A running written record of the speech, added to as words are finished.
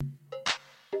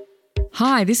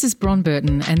Hi, this is Bron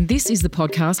Burton, and this is the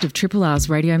podcast of Triple R's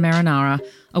Radio Marinara,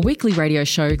 a weekly radio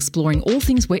show exploring all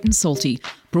things wet and salty,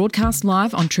 broadcast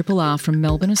live on Triple R from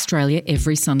Melbourne, Australia,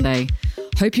 every Sunday.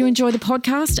 Hope you enjoy the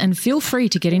podcast and feel free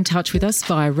to get in touch with us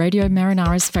via Radio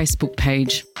Marinara's Facebook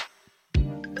page.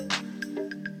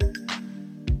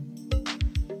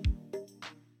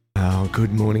 Oh,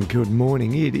 good morning, good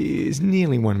morning. It is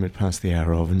nearly 1 minute past the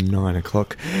hour of 9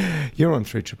 o'clock. You're on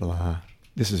 3RRR.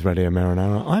 This is Radio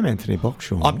Marinara. I'm Anthony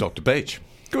Boxall. I'm Dr. Beach.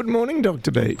 Good morning,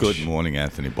 Dr. Beach. Good morning,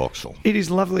 Anthony Boxall. It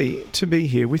is lovely to be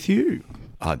here with you.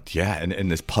 Yeah, and in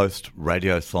this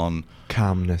post-radiothon...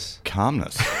 Calmness.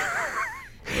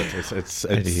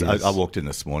 I walked in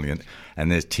this morning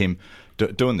and there's Tim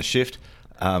doing the shift,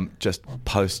 just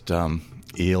post...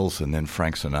 Eels and then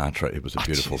Frank Sinatra. It was a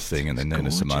beautiful thing, and then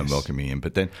Nina Simone welcoming him.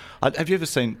 But then, have you ever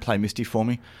seen Play Misty for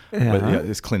Me? Yeah.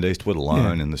 There's Clint Eastwood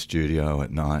alone in the studio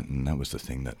at night, and that was the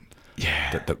thing that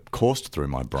coursed through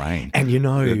my brain. And you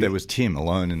know, there was Tim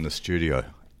alone in the studio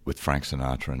with Frank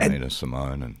Sinatra and Nina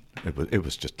Simone, and it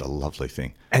was just a lovely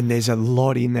thing. And there's a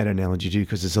lot in that analogy too,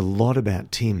 because there's a lot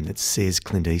about Tim that says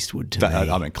Clint Eastwood to me.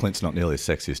 I mean, Clint's not nearly as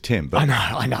sexy as Tim, but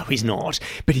I know he's not,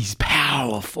 but he's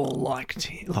powerful like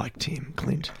Tim,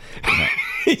 Clint.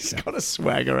 He's got a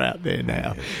swagger out there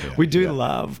now. We do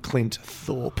love Clint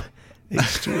Thorpe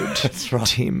Eastwood. That's right.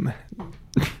 Tim.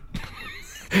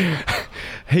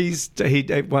 He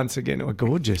once again a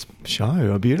gorgeous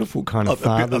show, a beautiful kind of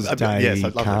Father's Day. Yes, I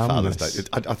love calmness. Father's Day.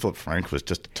 I thought Frank was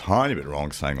just a tiny bit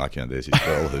wrong, saying there's his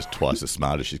girl who's twice as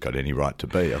smart as she's got any right to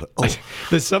be. I thought,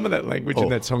 There's some of that language in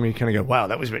that song where you kind of go, "Wow,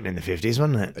 that was written in the 50s,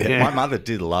 wasn't it?" Yeah. My mother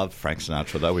did love Frank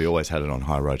Sinatra, though. We always had it on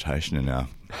high rotation in our.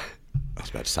 I was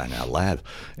about to say in our lab,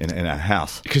 in our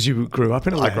house. Because you grew up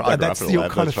in a lab. I grew That's up in a your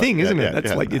lab, kind of that's thing, right. isn't Yeah, it?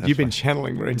 That's like you've been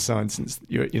channeling marine science since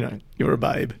you're a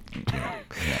babe. Yeah.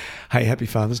 Hey, happy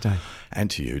Father's Day. And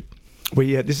to you.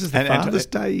 This is the Father's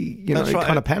Day,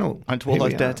 kind of panel. And to all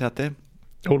those dads out there.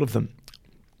 All of them.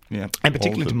 Yeah. And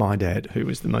particularly to my dad, who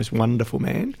was the most wonderful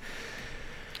man.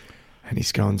 And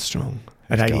he's going strong.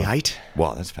 At 88.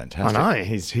 Wow, that's fantastic. I know.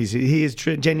 He is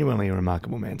genuinely a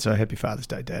remarkable man. So happy Father's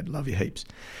Day, Dad. Love you heaps.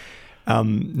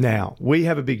 Now, we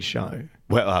have a big show.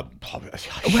 Well,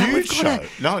 huge show.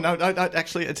 No.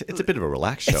 Actually, it's a bit of a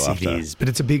relaxed show. Yes, it is, but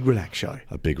it's a big relaxed show.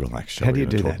 A big relaxed show. How do you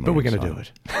do that? But we're going to do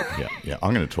it. Yeah.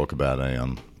 I'm going to talk about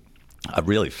a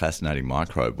really fascinating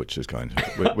microbe, which is going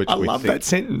to. Which I love that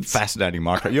sentence. Fascinating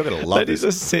microbe. You're going to love that. That this.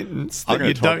 is a sentence that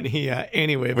you don't hear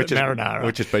anywhere but Marinara.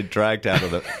 Which has been dragged out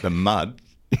of the mud.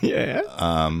 Yeah.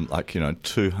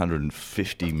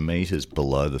 250 metres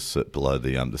below the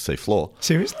sea floor.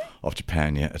 Seriously? Of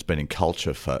Japan, yeah. It's been in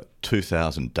culture for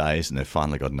 2,000 days, and they've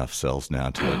finally got enough cells now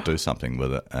to do something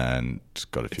with it, and it's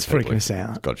got a few people. Freaking us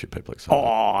out. It's got a few people excited.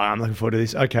 Oh, I'm looking forward to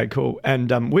this. Okay, cool.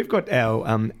 And we've got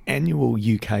our annual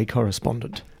UK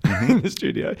correspondent in the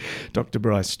studio, Dr.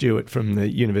 Bryce Stewart from the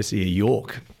University of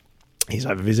York. He's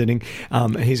over visiting.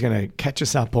 He's going to catch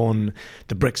us up on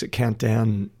the Brexit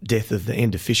countdown, death of the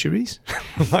end of fisheries.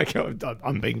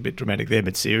 I'm being a bit dramatic there,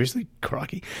 but seriously,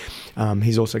 crikey.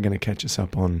 He's also going to catch us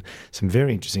up on some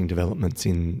very interesting developments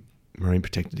in marine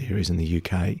protected areas in the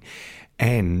UK.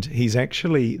 And he's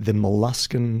actually the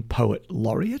Molluscan Poet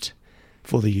Laureate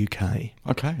for the UK.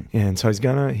 Okay. Yeah, and so he's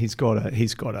got a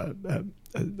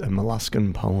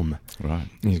molluscan poem, right?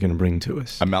 He's going to bring to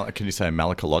us. Can you say a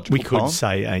malacological poem? Could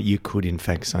say you could in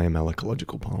fact say a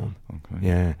malacological poem. Okay.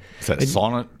 Yeah. Is that a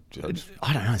sonnet?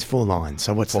 I don't know. It's 4 lines.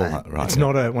 So what's that? Right, it's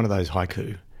not one of those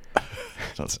haiku.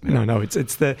 No.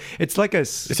 It's like a.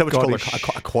 Is that what you call a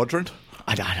quadrant?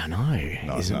 I don't know.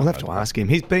 We'll have to ask him.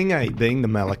 He's being the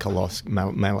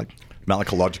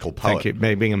malacological poet. Thank you.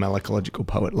 Being a malacological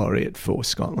poet laureate for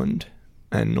Scotland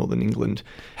and Northern England.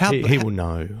 He will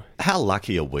know. How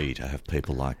lucky are we to have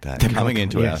people like that coming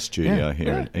into our studio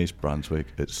here in East Brunswick?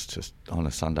 It's just on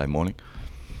a Sunday morning.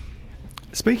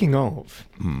 Speaking of,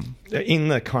 in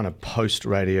the kind of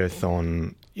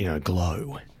post-radiothon,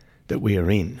 glow that we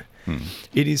are in,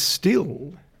 it is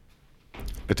still...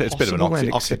 It's a bit of an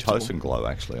oxytocin glow,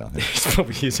 actually, I think. It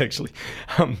probably is, actually.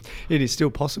 It is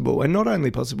still possible, and not only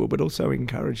possible, but also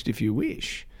encouraged, if you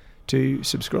wish, to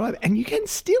subscribe. And you can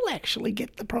still actually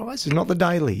get the prizes, not the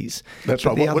dailies. That's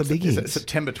right. The other biggies. Is it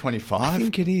September 25? I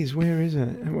think it is. Where is it?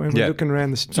 We're looking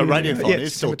around the studio. So Radiothon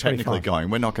is still technically going.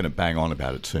 We're not going to bang on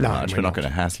about it too much. We're not going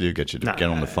to hassle you, get you to get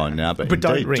on the phone now. But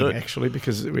don't ring, actually,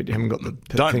 because we haven't got the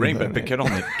don't ring, but get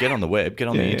on the web, get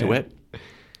on the interweb.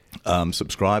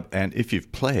 Subscribe, and if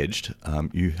you've pledged,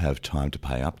 you have time to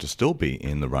pay up to still be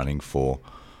in the running for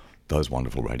those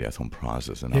wonderful Radiothon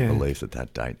prizes, and I believe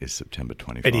that date is September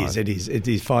 25. It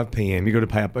is 5 p.m. You've got to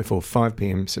pay up before 5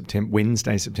 p.m.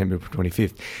 Wednesday, September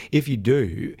 25th. If you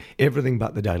do, everything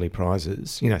but the daily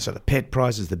prizes, so the pet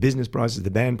prizes, the business prizes, the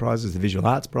band prizes, the visual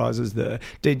arts prizes, the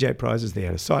DJ prizes, the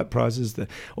out-of-sight prizes,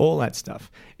 all that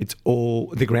stuff. It's all,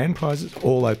 the grand prizes,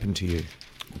 all open to you.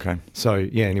 Okay. So,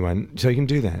 anyway, so you can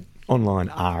do that online,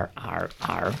 I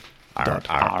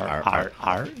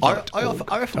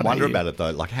often wonder about it,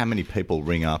 though, like how many people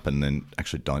ring up and then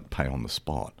actually don't pay on the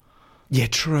spot. Yeah,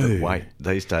 true. Wait,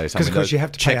 these days, because you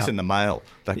have to pay checks up in the mail,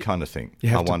 that kind of thing. You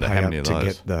have I wonder to pay how many up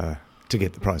of those to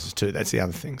get the prizes too. That's the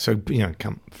other thing. So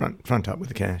come front up with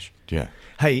the cash. Yeah.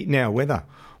 Hey, now weather.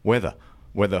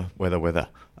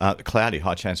 Cloudy,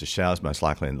 high chance of showers, most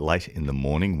likely late in the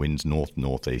morning. Winds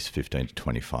north-northeast, 15 to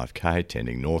 25k,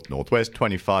 tending north-northwest,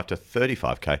 25 to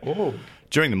 35k. Oh.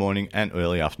 During the morning and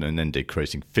early afternoon, then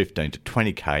decreasing 15 to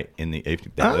 20k in the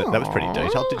evening. That was pretty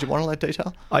detailed. Did you want all that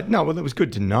detail? No, well, that was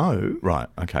good to know. Right,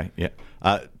 okay, yeah.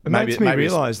 It makes me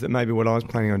realise that maybe what I was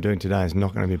planning on doing today is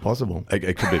not going to be possible.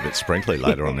 It could be a bit sprinkly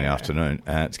later on in the afternoon.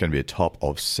 It's going to be a top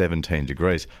of 17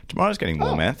 degrees. Tomorrow's getting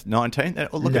warm, 19.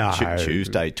 Look at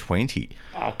Tuesday, 20.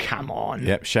 Oh, come on.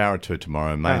 Yep, shower or two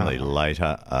tomorrow, mainly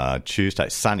later. Tuesday,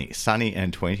 sunny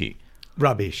and 20.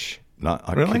 Rubbish. No,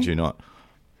 I kid you not.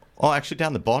 Oh, actually,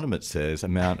 down the bottom it says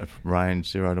amount of rain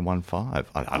 0 to 15.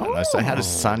 I don't know. So how does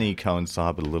sunny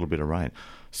coincide with a little bit of rain?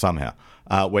 Somehow.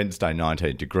 Wednesday,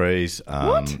 19 degrees.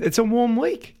 What? It's a warm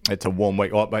week. It's a warm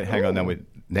week. Oh, wait, hang on. Then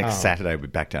next Saturday, we're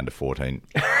back down to 14.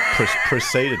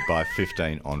 Preceded by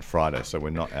 15 on Friday, so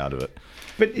we're not out of it.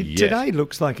 But today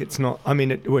looks like it's not. I mean,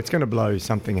 it's going to blow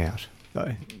something out,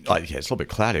 though. Oh, yeah, it's a little bit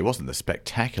cloudy. It wasn't the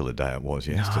spectacular day it was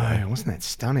yesterday. No, wasn't that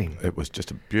stunning? It was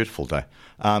just a beautiful day.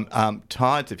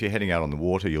 Tides, if you're heading out on the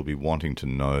water, you'll be wanting to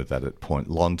know that at Point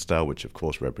Lonsdale, which of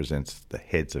course represents the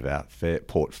heads of our fair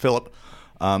Port Phillip,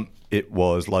 it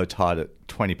was low tide at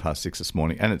 20 past 6 this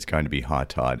morning, and it's going to be high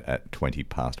tide at 20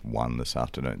 past 1 this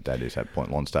afternoon. That is at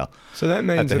Point Lonsdale. So that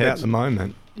means about the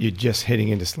moment you're just heading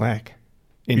into slack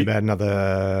in about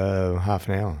another half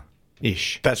an hour.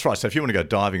 Ish. That's right. So if you want to go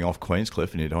diving off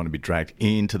Queenscliff and you don't want to be dragged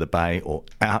into the bay or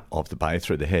out of the bay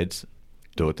through the heads,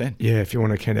 do it then. Yeah, if you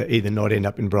want to kind of either not end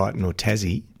up in Brighton or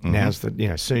Tassie, now's the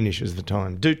soonish is the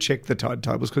time. Do check the tide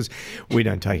tables because we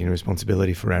don't take any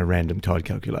responsibility for our random tide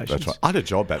calculations. That's right. I had a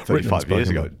job about 35 years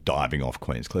ago diving off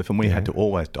Queenscliff, and we had to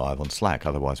always dive on slack,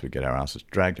 otherwise we'd get our asses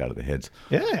dragged out of the heads.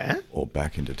 Yeah. Or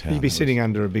back into town. You'd be sitting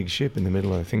under a big ship in the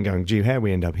middle of the thing going, gee, how'd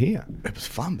we end up here? It was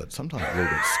fun, but sometimes a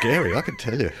little bit scary, I can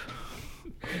tell you.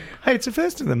 Hey, it's the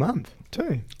first of the month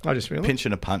too. I just realised. Pinch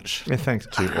and a punch. Yeah, thanks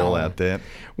to all out there.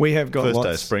 We have got first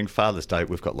day of spring, Father's Day.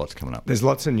 We've got lots coming up. There's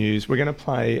lots of news. We're going to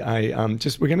play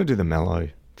we're going to do the mellow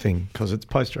thing because it's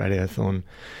post radiothon.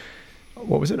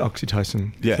 What was it?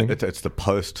 Oxytocin. Yeah, thing? It's the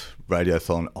post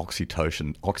radiothon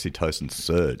oxytocin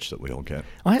surge that we all get.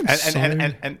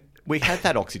 And we had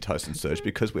that oxytocin surge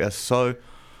because we are so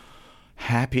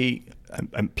happy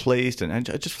and pleased and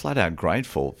just flat out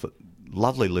grateful for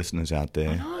lovely listeners out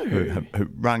there who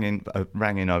rang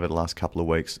in over the last couple of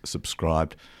weeks,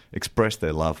 subscribed, expressed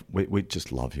their love. We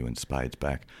just love you in spades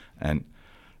back. And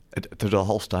to the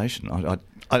whole station. I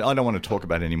don't want to talk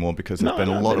about it anymore because there's been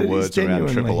a lot of words around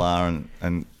Triple R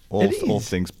and all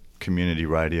things community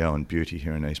radio and beauty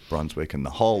here in East Brunswick and the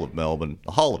whole of Melbourne,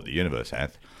 the whole of the universe,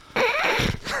 Hath.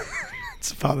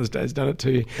 Father's Day's done it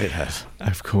to you. It has.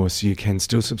 Of course, you can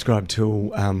still subscribe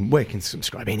till, you can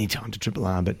subscribe any time to Triple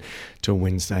R, but till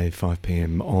Wednesday, 5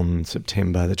 p.m. on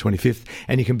September the 25th.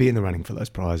 And you can be in the running for those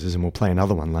prizes, and we'll play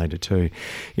another one later too.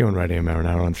 You're on Radio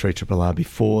Marinara on 3 Triple R.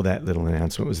 Before that little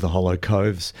announcement was the Hollow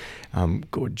Coves,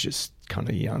 gorgeous kind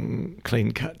of young,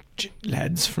 clean-cut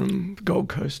lads from Gold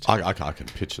Coast. I can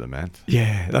picture them, man.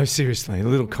 Yeah, those seriously,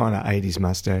 little kind of 80s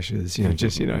moustaches,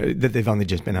 that they've only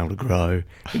just been able to grow,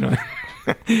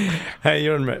 Hey,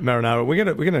 you're on Marinara. We're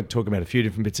gonna talk about a few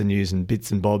different bits of news and bits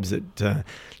and bobs that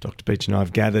Dr. Beach and I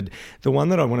have gathered. The one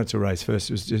that I wanted to raise first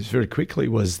was just very quickly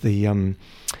was the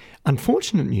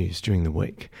unfortunate news during the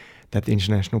week that the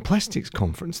International Plastics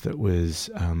Conference that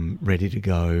was ready to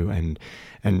go and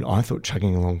I thought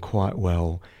chugging along quite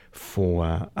well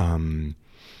for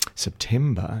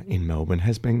September in Melbourne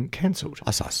has been cancelled.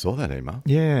 I saw that email.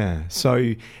 Yeah.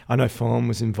 So I know Farm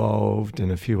was involved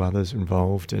and a few others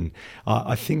involved, and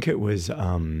I think it was...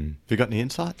 Have you got any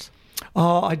insights?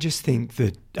 I just think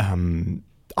that...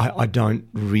 I don't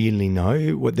really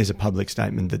know. There's a public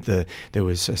statement that there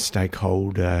was a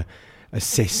stakeholder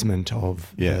assessment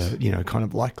of Yes. the, kind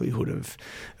of likelihood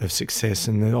of success.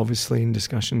 And then obviously in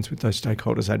discussions with those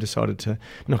stakeholders, they decided to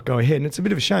not go ahead. And it's a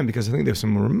bit of a shame because I think there were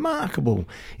some remarkable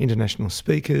international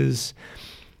speakers.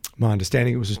 My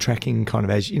understanding, it was tracking kind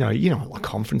of as, like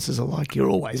conferences are like, you're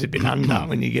always a bit under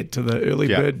when you get to the early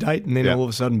bird date, and then all of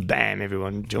a sudden, bam,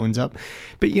 everyone joins up.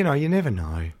 But, you never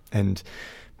know. And,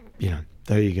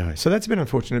 there you go. So that's a bit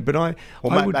unfortunate. But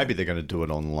maybe they're going to do it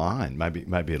online.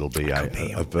 Maybe it'll be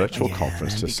a virtual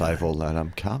conference to save all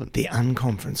that carbon. The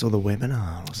unconference or the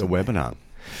webinar or something. The webinar.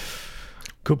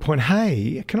 Good point.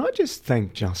 Hey, can I just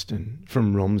thank Justin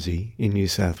from Romsey in New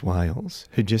South Wales,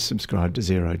 who just subscribed to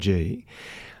Zero G.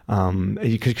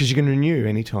 Because you can renew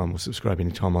anytime or subscribe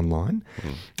anytime online.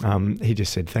 He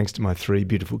just said, thanks to my 3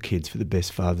 beautiful kids for the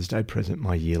best Father's Day present,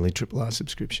 my yearly Triple R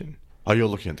subscription. Oh, you're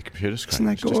looking at the computer screen.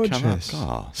 Isn't that gorgeous? So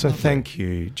lovely. thank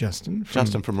you, Justin.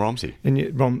 Justin from Romsey. And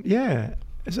yeah.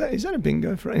 Is that a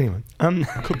bingo for anyone?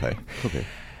 Could be.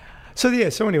 So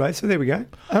anyway, there we go.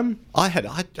 Can I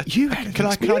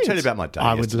tell you about my day?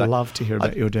 I would yesterday? love to hear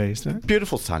about your day yesterday.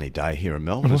 Beautiful sunny day here in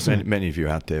Melbourne. As many of you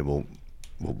out there will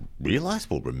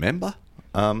remember.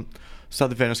 So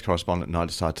the Venice correspondent and I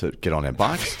decided to get on our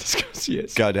bikes,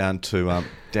 Yes. go down to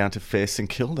Fair St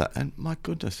Kilda, and my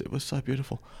goodness, it was so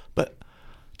beautiful. But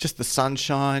just the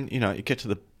sunshine, you get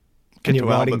to you're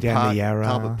riding Albert down Park, the Yarra.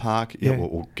 Albert Park. Yeah.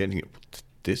 We're getting it.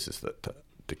 This is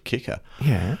the kicker.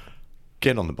 Yeah.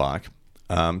 Get on the bike,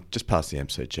 just past the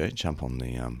MCG, jump on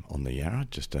the Yarra,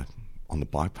 just on the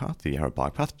bike path, the Yarra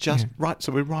bike path, right.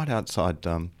 So we're right outside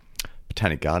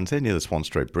Botanic Gardens there, near the Swan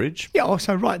Street Bridge. Yeah,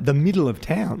 also right, the middle of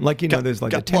town. Like, there's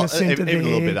like a tennis centre there. Even a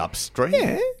little bit upstream.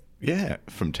 Yeah. Yeah,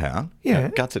 from town. Yeah.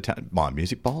 Guts of town. My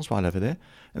music bowl's right over there.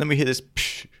 And then we hear this,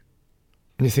 psh.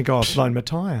 And you think, I've blown my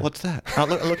tyre. What's that? Oh,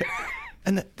 look.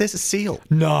 And there's a seal.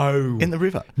 No. In the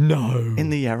river. No.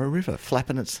 In the Yarra River,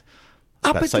 flapping its...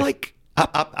 Up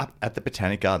at the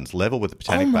Botanic Gardens, level with the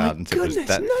Botanic Gardens. Goodness, it was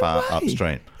that far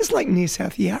upstream. It's like near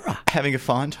South Yarra. Having a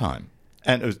fine time.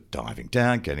 And it was diving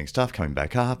down, getting stuff, coming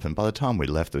back up. And by the time we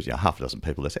left, there was half a dozen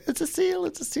people that said, it's a seal.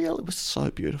 It was so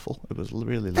beautiful. It was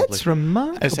really lovely. That's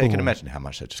remarkable. And so you can imagine how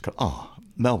much they just got, oh,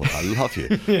 Melbourne, I love you.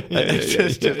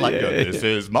 It's just like, this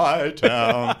is my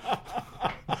town.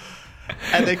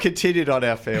 And then continued on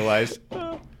our fairways,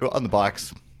 on the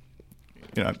bikes,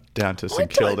 down to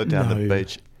St Kilda, down the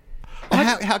beach.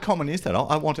 How common is that?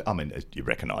 You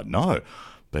reckon I'd know,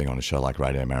 being on a show like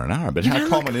Radio Marinara, but how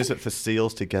common is it for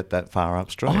seals to get that far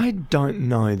upstream? I don't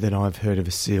know that I've heard of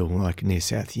a seal like near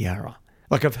South Yarra.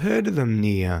 Like, I've heard of them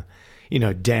near,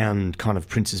 down kind of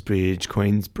Prince's Bridge,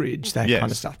 Queen's Bridge, that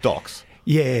kind of stuff. Docks.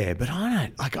 Yeah, but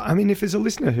I don't. If there's a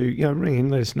listener who, ring in,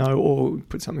 let us know, or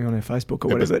put something on our Facebook or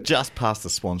whatever. It was just past the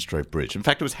Swan Street Bridge. In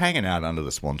fact, it was hanging out under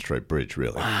the Swan Street Bridge,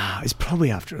 really. Wow, it's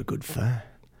probably after a good fur.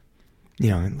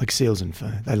 Like seals and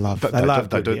fur. They love They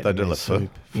do love fur.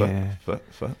 Yeah.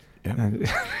 Fur. Yeah.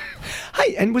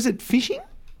 Hey, and was it fishing?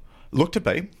 Looked to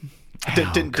be.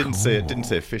 Didn't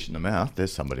see a fish in the mouth.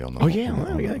 There's somebody on the. Oh yeah,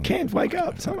 well, Kent, wake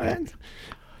up, someone.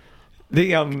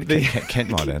 Kent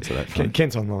might answer that.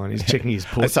 Kent's online. He's checking his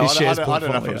I don't know if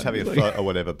I was having a thought or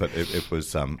whatever, but it was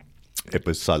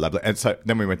so lovely. And so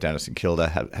then we went down to St Kilda,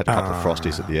 had a couple of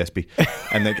frosties at the Espy,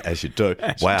 and then as you do,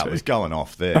 it was going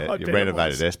off there. You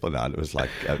renovated Esplanade. It was like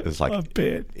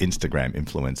Instagram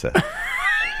influencer,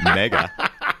 mega.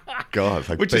 God,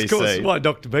 like which BC. is course why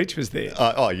Dr. Beach was there.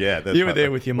 You were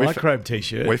there with your microbe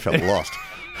T-shirt. We felt lost.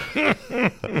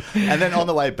 And then on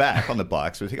the way back on the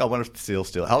bikes, we think, I wonder if the seal's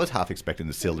still... I was half expecting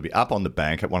the seal to be up on the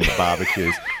bank at one of the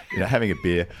barbecues, having a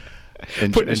beer.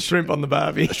 Putting a shrimp on the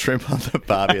barbie. A shrimp on the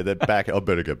barbie and then back. I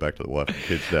better go back to the wife and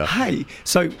kids now. Hey,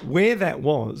 so where that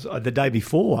was, the day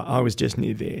before, I was just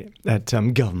near there at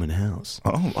Government House.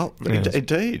 Oh, yes.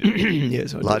 Indeed.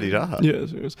 Yes, La-di-da. Yes.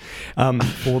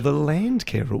 For the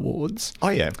Landcare Awards. Oh,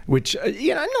 yeah. Which,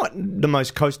 not the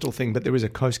most coastal thing, but there is a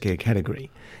coast care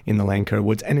category in the Landcare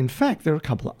Awards. And in fact, there are a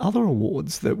couple of other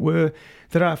awards that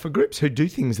are for groups who do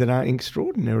things that are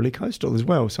extraordinarily coastal as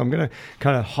well. So I'm going to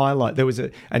kind of highlight, there was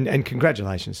and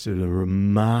congratulations to the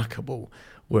remarkable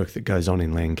work that goes on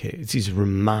in Landcare. It is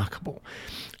remarkable.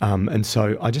 And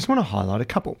so I just want to highlight a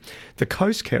couple. The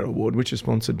Coast Care Award, which is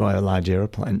sponsored by a large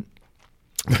aeroplane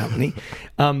company,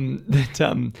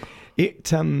 the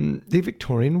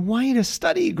Victorian Wader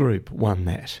Study Group won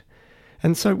that.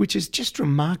 And so, which is just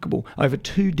remarkable. Over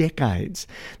 2 decades,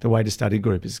 the Wader Study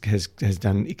Group has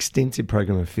done an extensive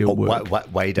program of field work.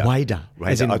 Wader.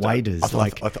 As in waders.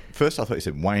 First I thought you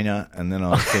said Wayner, and then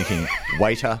I was thinking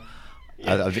waiter.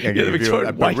 I think I Yeah, the give you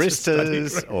Victorian waitress baristas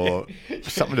study, or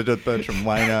something to do with Bertram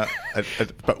Wainer,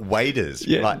 but waiters.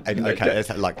 Yeah. That's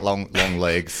like long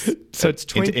legs. So it's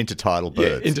intertidal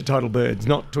birds. Yeah, intertidal birds,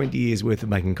 not 20 years worth of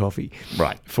making coffee.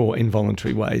 Right. For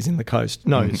involuntary ways in the coast.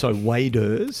 No, so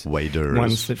waders. Waders.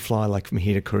 Ones that fly like from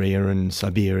here to Korea and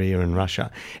Siberia and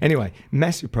Russia. Anyway,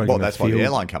 massive program. Well, that's why the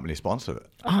airline company sponsored it.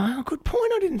 Oh, good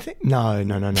point. I didn't think. No,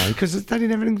 because they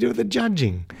didn't have anything to do with the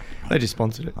judging. They just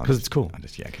sponsored it because it's cool. I'm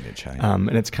just yanking your chain. And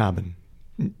it's carbon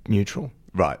neutral.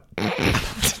 Right.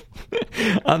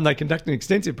 They conduct an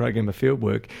extensive program of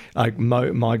fieldwork, like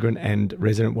migrant and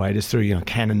resident waders through,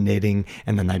 cannon netting,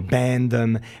 and then they banned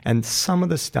them. And some of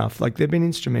the stuff, like they've been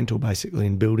instrumental basically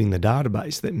in building the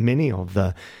database that many of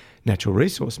the natural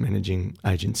resource managing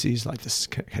agencies like the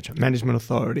Catch-up Management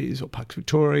Authorities or Parks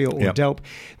Victoria or DELP,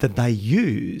 that they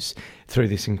use through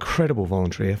this incredible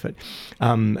voluntary effort.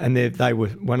 And they were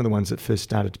one of the ones that first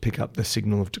started to pick up the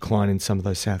signal of decline in some of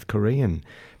those South Korean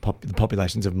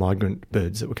populations of migrant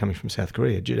birds that were coming from South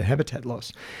Korea due to habitat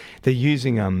loss. They're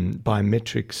using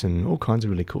biometrics and all kinds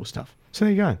of really cool stuff. So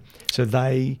there you go. So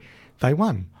they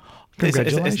won.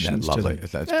 Congratulations. Isn't that lovely?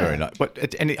 That's very nice.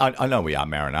 But I know we are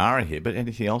Marinara here, but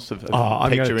anything else piqued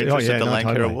your interest at the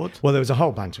Landcare Awards? Well, there was a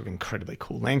whole bunch of incredibly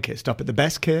cool Landcare stuff at the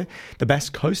Bass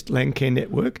Coast Landcare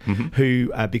Network,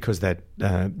 who, because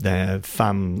their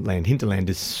farmland hinterland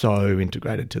is so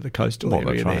integrated to the coastal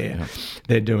area there,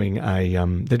 they're doing a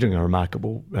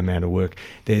remarkable amount of work.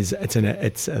 It's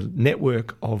a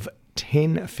network of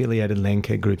 10 affiliated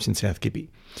Landcare groups in South Gippy.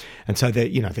 And so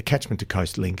the catchment to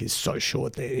coast link is so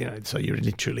short there, so you're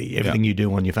literally everything you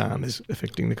do on your farm is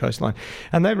affecting the coastline.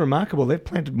 And they're remarkable. They've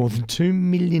planted more than 2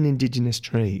 million indigenous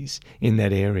trees in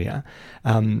that area.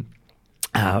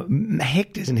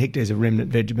 Hectares and hectares of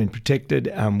remnant veg have been protected,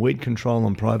 weed control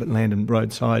on private land and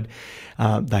roadside.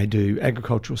 They do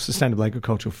sustainable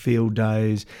agricultural field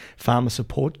days, farmer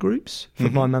support groups for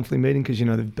my monthly meeting because,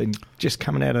 they've been just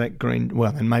coming out of that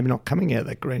and maybe not coming out of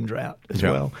that green drought as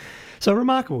well. So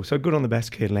remarkable. So good on the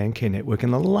Basscare Landcare Network.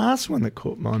 And the last one that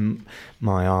caught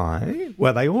my eye,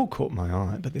 well, they all caught my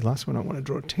eye, but the last one I want to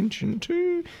draw attention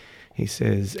to, he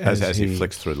says... As he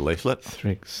flicks through the leaflet?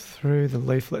 Flicks through the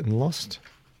leaflet and lost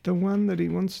the one that he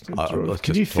wants to draw.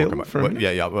 Can you film for a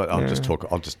minute? I'll just talk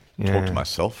to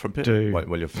myself for a bit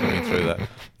while you're flipping through that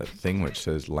thing which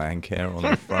says Landcare on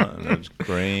the front and it's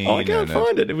green. I can't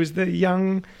find it. It was the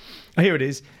young... Oh, here it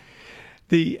is.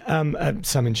 The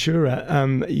some insurer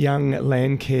Young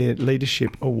Landcare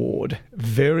Leadership Award.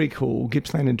 Very cool.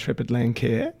 Gippsland Intrepid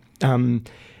Landcare.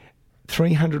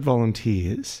 300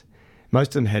 volunteers.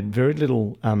 Most of them had very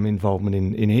little involvement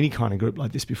in any kind of group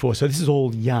like this before. So this is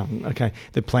all young. Okay,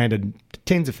 they planted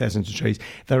tens of thousands of trees.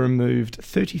 They removed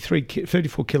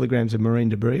 34 kilograms of marine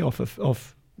debris off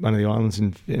one of the islands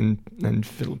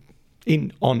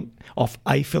off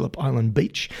a Phillip Island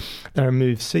beach. They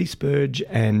remove sea spurge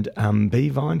and bee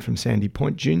vine from Sandy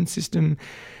Point dune system.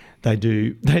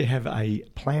 They have a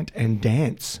plant and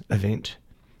dance event,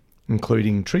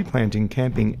 including tree planting,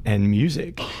 camping and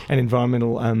music and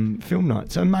environmental film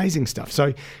night. So amazing stuff.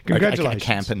 So congratulations. A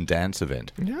camp and dance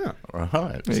event. Yeah. Right.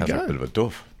 Sounds like a bit of a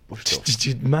doof.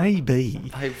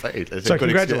 Maybe. So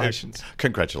congratulations.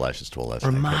 Congratulations to all those.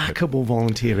 Remarkable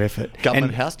volunteer effort.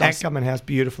 Government House. At Government House,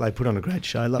 beautiful. They put on a great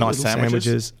show. Nice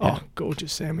sandwiches. Oh,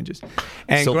 gorgeous sandwiches.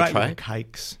 And Silver great tray. little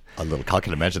cakes. I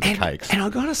can imagine the cakes. And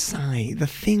I've got to say, the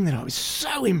thing that I was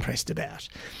so impressed about,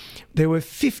 there were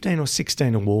 15 or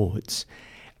 16 awards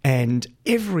and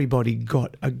everybody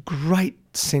got a great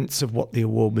sense of what the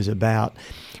award was about,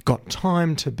 got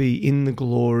time to be in the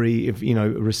glory of,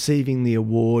 receiving the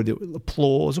award,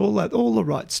 applause, all the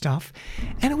right stuff.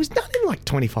 And it was done in like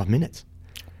 25 minutes.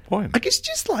 Why? I guess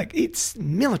it's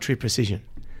military precision.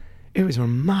 It was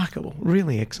remarkable,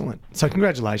 really excellent. So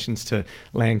congratulations to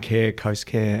Landcare, Coast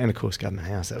Care, and of course Government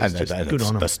House. That was just good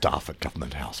on them. The staff at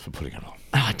Government House for putting it on.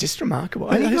 Just remarkable.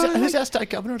 And who's our state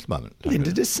governor at the moment?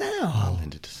 Linda DeSalle.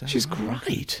 Linda DeSalle. She's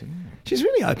great. She's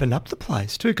really opened up the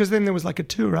place too, because then there was like a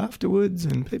tour afterwards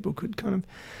and people could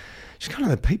she's kind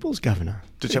of the people's governor.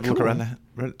 Did you have a look around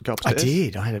go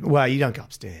upstairs? I did. Well, you don't go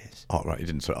upstairs. Oh, right. You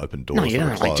didn't sort of open doors. No, you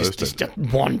don't closed just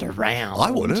wander around.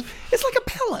 I would have. It's like a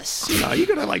palace. You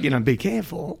got to be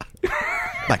careful.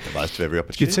 Make the most of every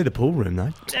opportunity. You'd see the pool room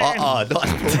though. Oh,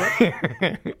 nice pool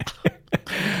room.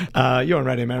 You're on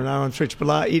Radio Marinara on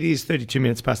 3RR. It is 32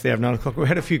 minutes past the hour of 9 o'clock. We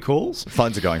had a few calls.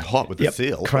 Phones are going hot with the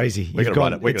seal. Crazy. We're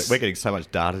getting so much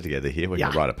data together here. We're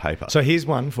going to write a paper. So here's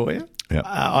one for you. Yep.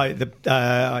 I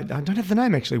don't have the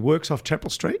name actually. Works off Chapel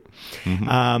Street,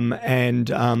 and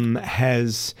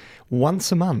has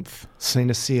once a month seen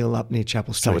a seal up near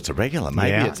Chapel Street. So it's a regular.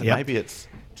 Maybe it's.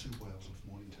 Two whales off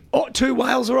Mornington. Oh, 2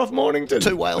 whales are off Mornington.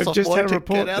 2 whales We've off just Mornington. had a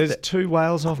report. Get out There's there. 2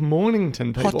 whales off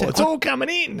Mornington, people. It's all coming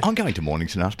in. I'm going to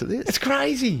Mornington after this. It's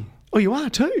crazy. Oh, you are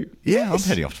too? Yeah, Yes. I'm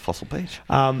heading off to Fossil Beach.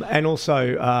 And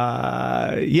also,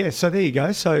 so there you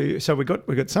go. So we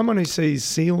got someone who sees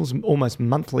seals almost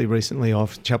monthly recently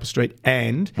off Chapel Street,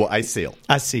 and Well, a seal.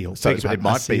 a seal. So Beg your it pardon,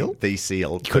 a might be seal. the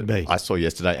seal. Could that be. I saw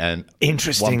yesterday, and one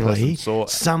Interestingly, person saw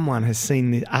someone has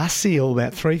seen a seal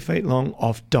about 3 feet long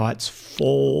off Dights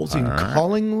Falls in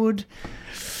Collingwood.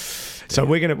 So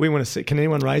we want to see. Can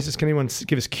anyone raise us? Can anyone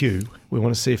give us Q? We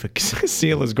want to see if a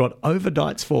seal has got over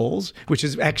Dights Falls, which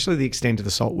is actually the extent of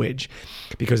the Salt Wedge,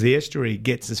 because the estuary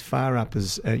gets as far up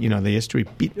as the estuary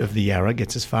bit of the Yarra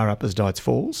gets as far up as Dights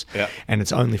Falls, and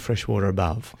it's only freshwater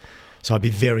above. So I'd be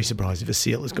very surprised if a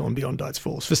seal has gone beyond Dights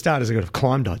Falls. For starters, they've got to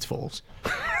climb Dights Falls.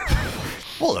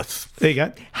 Well, that's. There you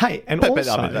go. Hey, and But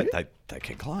also. I mean, they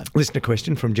can climb. Listener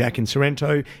question from Jack in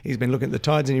Sorrento. He's been looking at the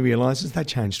tides and he realises they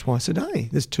change twice a day.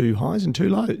 There's 2 highs and 2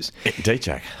 lows. Indeed,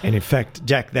 Jack. And in fact,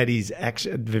 Jack, that is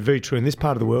actually very true in this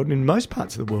part of the world, and in most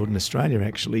parts of the world, in Australia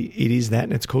actually, it is that,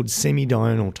 and it's called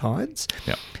semi-diurnal tides.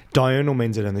 Yep. Diurnal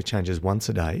means it only changes once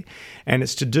a day, and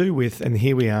it's to do with, and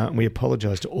here we are, and we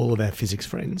apologise to all of our physics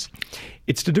friends,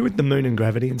 it's to do with the moon and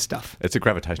gravity and stuff. It's a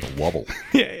gravitational wobble.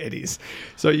 Yeah, it is.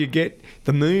 So you get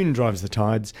the moon drives the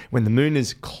tides. When the moon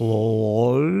is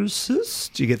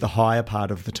closest, you get the higher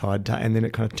part of the tide, and then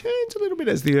it kind of turns a little bit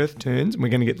as the Earth turns. And we're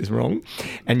going to get this wrong,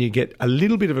 and you get a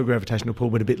little bit of a gravitational pull,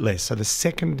 but a bit less. So the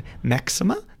second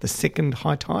maxima, the second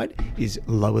high tide, is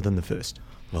lower than the first.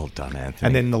 Well done, Anthony.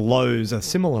 And then the lows are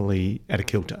similarly at a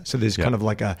kilter. So there's kind of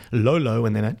like a low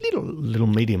and then a little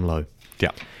medium low.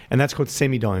 Yeah. And that's called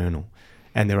semi-diurnal.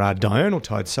 And there are diurnal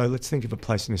tides. So let's think of a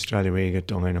place in Australia where you get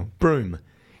diurnal. Broome.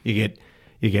 You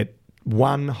get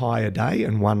 1 high a day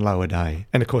and 1 low a day.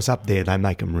 And of course up there they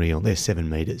make them real. They're 7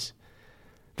 metres.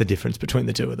 The difference between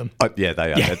the two of them. Oh, yeah,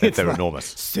 they are. Yeah, they're it's like enormous.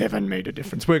 7 metre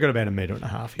difference. We've got about 1.5 metres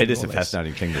here. It is more a or less.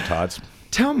 fascinating thing, the tides.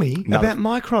 Tell me about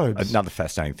microbes. Another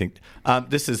fascinating thing.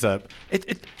 This is a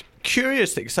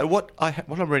curious thing. So what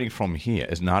I'm reading from here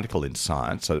is an article in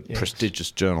Science, a prestigious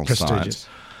journal, Science.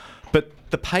 But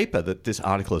the paper that this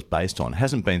article is based on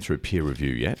hasn't been through peer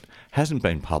review yet, hasn't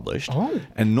been published,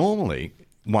 and normally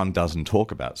one doesn't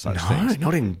talk about such things.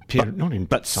 Not in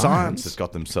But Science has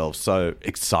got themselves so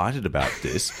excited about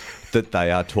this that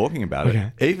they are talking about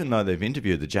it, even though they've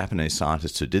interviewed the Japanese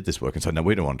scientists who did this work and said, no,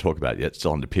 we don't want to talk about it yet, it's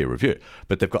still under peer review.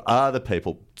 But they've got other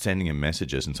people sending them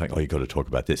messages and saying, oh, you've got to talk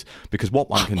about this. Because what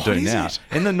one can do now,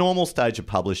 in the normal stage of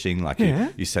publishing, like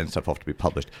you send stuff off to be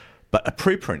published, but a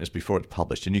preprint is before it's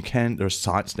published, and there are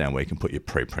sites now where you can put your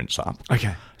preprints up.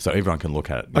 Okay. So everyone can look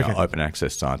at it. You know, open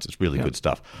access science, it's really good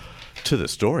stuff. To the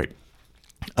story.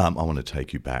 I want to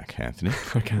take you back, Anthony.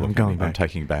 Okay, I'm going back. I'm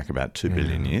taking you back about 2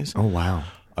 billion years. Oh, wow.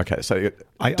 Okay, so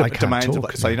I can't domains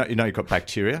talk. so you've got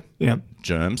bacteria,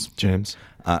 germs,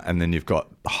 and then you've got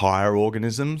higher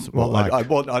organisms. Well,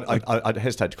 I'd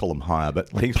hesitate to call them higher, but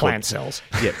things plant cells.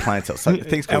 Yeah, plant cells. So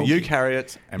things called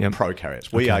eukaryotes and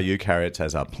prokaryotes. We are eukaryotes,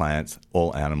 as are plants,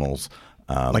 all animals.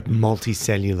 Like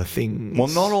multicellular things. Well,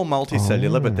 not all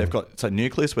multicellular, but they've got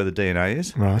nucleus where the DNA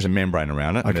is. Right. There's a membrane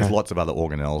around it, and there's lots of other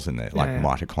organelles in there, like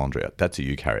mitochondria. That's a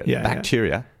eukaryote.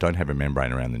 Bacteria don't have a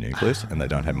membrane around the nucleus, and they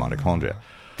don't have mitochondria.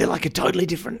 They're like a totally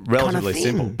different Relatively kind of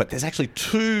simple. thing. But there's actually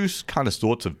 2 kind of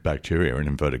sorts of bacteria, in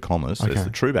inverted commas. There's the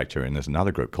true bacteria, and there's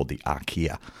another group called the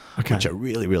archaea, which are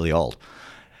really, really old.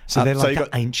 So they're like you've got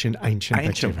ancient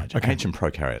bacteria. ancient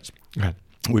prokaryotes. Okay.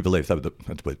 We believe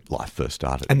that's where life first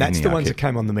started. And that's in the archaea. ones that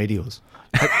came on the meteors.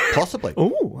 Possibly.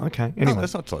 Oh, okay. Anyway. No,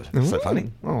 that's not so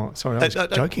funny. Oh, sorry, I was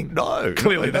joking. No.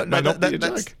 Clearly that may not be a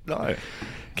joke. No.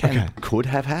 Okay. Could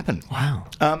have happened. Wow.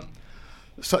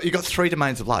 So you've got 3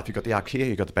 domains of life. You've got the archaea,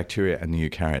 you've got the bacteria, and the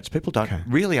eukaryotes. People don't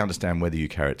really understand where the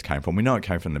eukaryotes came from. We know it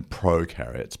came from the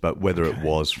prokaryotes, but whether it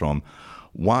was from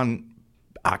one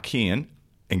archaean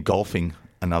engulfing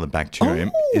another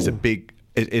bacterium is a big...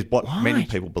 Is what many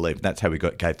people believe. That's how we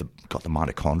got the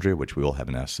mitochondria, which we all have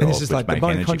in our cells. And this is like the make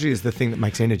energy. mitochondria is the thing that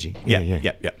makes energy. Yeah.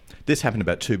 This happened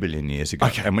about 2 billion years ago.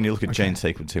 And when you look at gene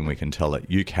sequencing, we can tell that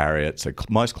eukaryotes are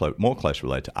more closely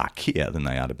related to archaea than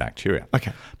they are to bacteria.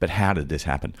 Okay. But how did this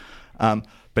happen?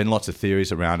 Been lots of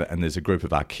theories around it, and there's a group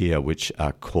of archaea which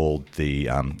are called the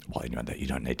you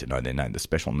don't need to know their name, the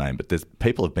special name, but there's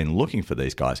people have been looking for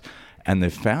these guys, and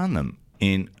they've found them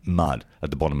in mud at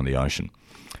the bottom of the ocean.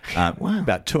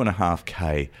 About 2.5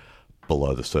 km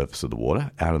below the surface of the water,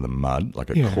 out of the mud,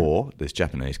 like a core. There's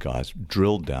Japanese guys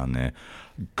drilled down there,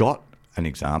 got an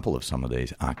example of some of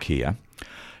these archaea,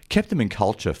 kept them in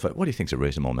culture for, what do you think is a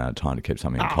reasonable amount of time to keep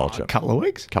something in culture? A couple of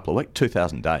weeks.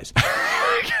 2,000 days.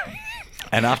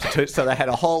 And so they had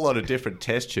a whole lot of different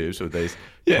test tubes with these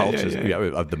cultures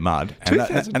of the mud,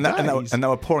 and they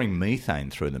were pouring methane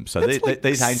through them. So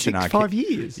these ancient 5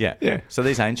 years. Yeah. So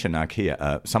these ancient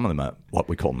archaea, some of them are what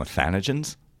we call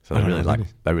methanogens. So they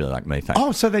really like methane.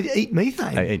 Oh, so they eat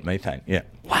methane. They eat methane. Yeah.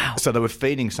 Wow. So they were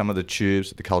feeding some of the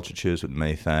tubes, the culture tubes, with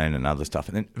methane and other stuff,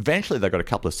 and then eventually they got a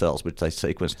couple of cells which they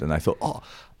sequenced, and they thought, oh,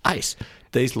 ace,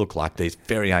 these look like these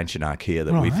very ancient archaea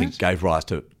that we think gave rise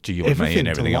to you and me and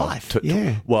everything else.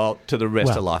 To the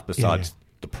rest of life besides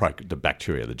the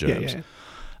bacteria, the germs.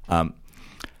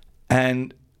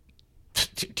 And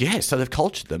so they've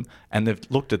cultured them and they've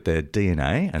looked at their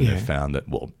DNA and they've found that,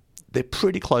 well, they're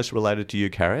pretty close related to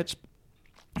eukaryotes.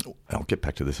 I'll get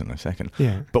back to this in a second.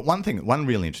 Yeah. But one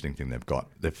really interesting thing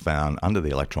they've found under the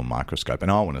electron microscope,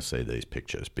 and I want to see these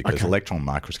pictures because electron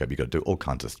microscope, you've got to do all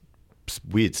kinds of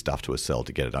weird stuff to a cell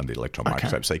to get it under the electron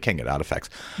microscope, so you can get artifacts.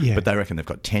 Yeah. But they reckon they've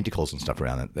got tentacles and stuff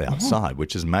around the outside,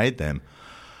 which has made them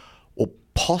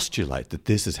postulate that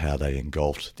this is how they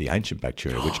engulfed the ancient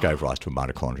bacteria, which gave rise to a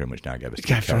mitochondrion, which now gave us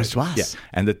eukaryotes. Yeah.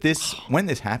 And that when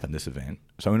this happened, this event,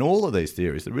 so in all of these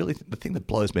theories, the thing that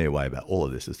blows me away about all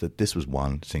of this is that this was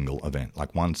one single event,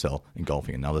 like one cell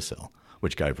engulfing another cell,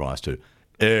 which gave rise to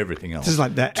everything else. This is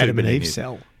like that Adam and Eve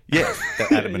cell. Yes,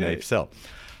 the Adam and Eve cell.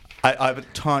 I have a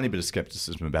tiny bit of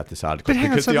skepticism about this article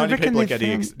because the only people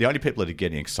that are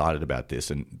getting excited about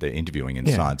this and they're interviewing in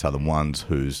Science are the ones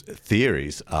whose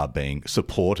theories are being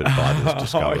supported by this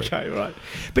discovery. Okay, right.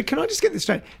 But can I just get this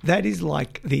straight? That is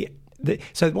like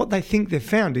so what they think they've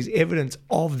found is evidence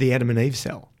of the Adam and Eve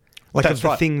cell. Like that's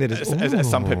right. Thing that is, as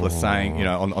some people are saying,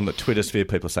 on the Twitter sphere,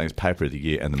 people are saying it's paper of the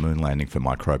year and the moon landing for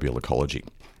microbial ecology.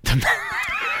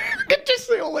 I can just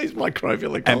see all these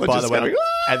microbial ecologists and by the way, going,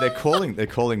 and they're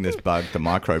calling this bug the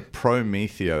microbe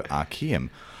Prometheo-archaeum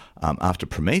after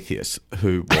Prometheus,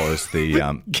 who was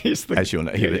as you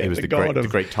know, he was the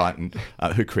Greek titan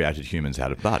who created humans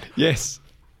out of mud. Yes.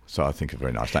 So I think a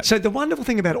very nice name. So the wonderful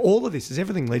thing about all of this is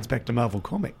everything leads back to Marvel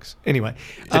Comics. Anyway.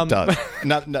 It does.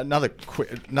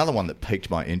 Another one that piqued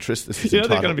my interest. This is there's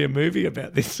going to be a movie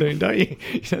about this soon, don't you?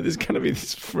 There's going to be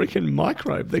this freaking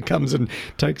microbe that comes and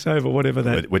takes over whatever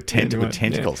that... With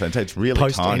tentacles. And it's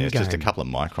really tiny. It's just a couple of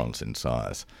microns in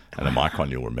size. And a micron,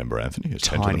 you'll remember, Anthony, is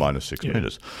 10 to the minus 6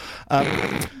 metres.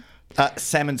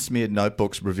 Salmon-smeared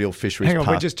notebooks reveal fisheries. Hang on,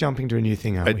 we're just jumping to a new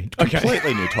thing, aren't we?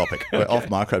 Completely new topic. We're off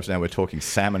microbes now. We're talking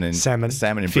salmon in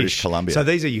British Columbia. So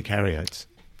these are eukaryotes.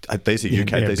 These are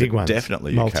eukaryotes. These big are ones.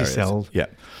 Definitely multi-celled. eukaryotes. Yeah.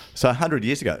 So 100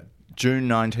 years ago, June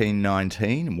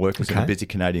 1919, workers in a busy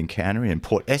Canadian cannery in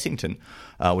Port Essington,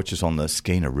 which is on the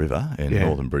Skeena River in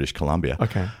northern British Columbia,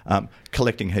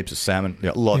 collecting heaps of salmon,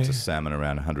 lots of salmon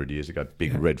around 100 years ago,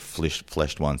 big red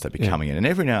fleshed ones that be coming in. And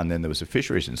every now and then there was a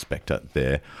fisheries inspector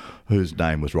there whose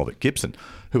name was Robert Gibson,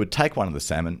 who would take one of the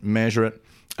salmon, measure it,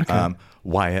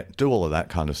 weigh it, do all of that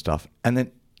kind of stuff, and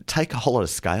then take a whole lot of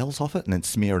scales off it and then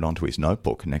smear it onto his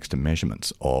notebook next to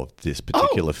measurements of this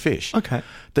particular fish. Okay.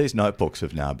 These notebooks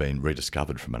have now been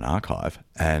rediscovered from an archive,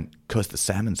 and because the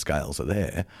salmon scales are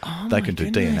there, they can do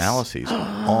DNA analyses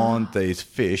on these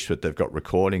fish that they've got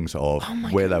recordings of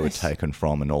where they were taken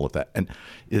from and all of that. And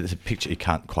there's a picture, you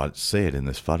can't quite see it in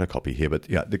this photocopy here, but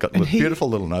they've got a beautiful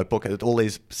little notebook, all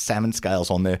these salmon scales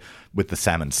on there with the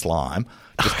salmon slime.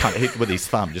 Just kind of hit with his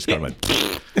thumb, just kind of went...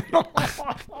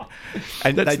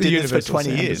 And they did this for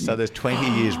 20 years, so there's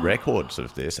 20 years records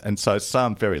of this. And so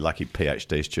some very lucky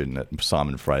PhD student at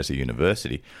Simon Fraser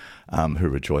University, who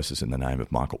rejoices in the name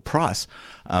of Michael Price,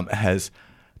 has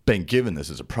been given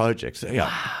this as a project. So,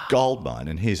 goldmine,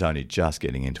 and he's only just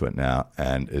getting into it now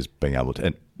and is being able to...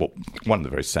 And one of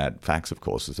the very sad facts, of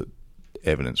course, is that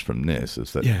evidence from this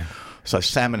is that... So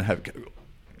salmon have...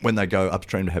 When they go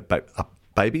upstream to have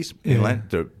babies inland,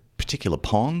 there are particular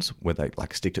ponds where they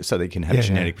stick to, so they can have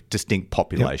distinct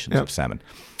populations of salmon.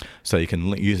 So you can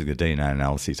use the DNA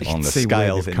analyses on the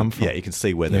scales. You can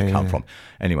see where they've come from.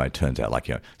 Anyway, it turns out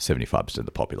 75% of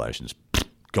the population's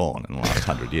gone in the last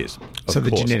 100 years. So the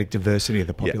genetic diversity of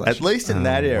the population. At least in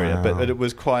that area, but it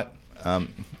was quite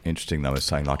interesting. They were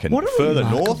saying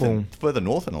further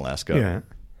north in Alaska,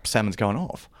 salmon's going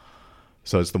off.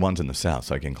 So it's the ones in the south,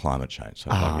 so again, climate change. So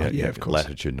of course.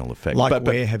 Latitudinal effect. But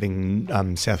we're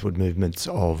having southward movements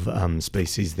of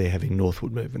species, they're having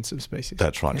northward movements of species.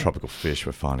 That's right. Tropical fish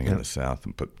we're finding in the south,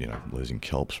 but losing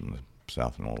kelps from the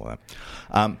south and all of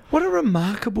that. What a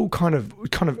remarkable kind of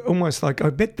almost like,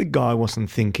 I bet the guy wasn't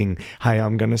thinking, hey,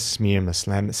 I'm going to smear my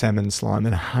salmon slime,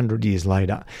 and 100 years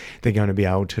later they're going to be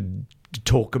able to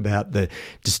talk about the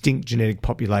distinct genetic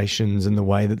populations and the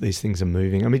way that these things are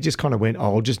moving. I mean, he just kind of went,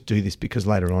 I'll just do this because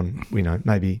later on,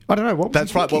 maybe, I don't know. What was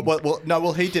That's he right. thinking?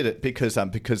 Well, he did it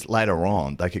because later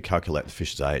on they could calculate the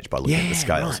fish's age by looking at the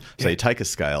scales. Right. So you take a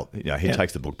scale, he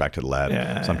takes the book back to the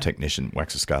lab, some technician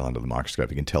whacks a scale under the microscope,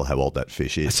 you can tell how old that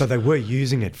fish is. So they were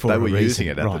using it for a reason. Using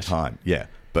it at the time, yeah.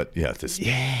 But this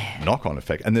knock-on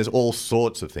effect. And there's all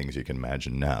sorts of things you can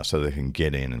imagine now, so they can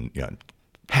get in and,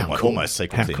 almost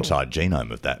sequence the entire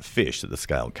genome of that fish that the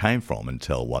scale came from and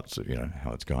tell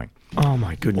how it's going. Oh,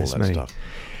 my goodness all that me. Stuff.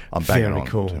 I'm banging very on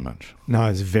cool. too much. No,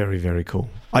 it's very, very cool.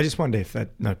 I just wonder if that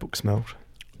notebook smelled.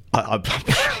 I'm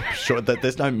sure that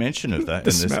there's no mention of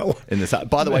that smell. in this.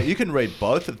 By the way, you can read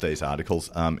both of these articles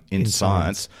in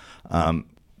Science.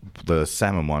 The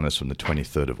salmon one is from the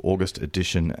 23rd of August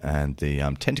edition, and the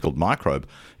tentacled microbe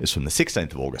is from the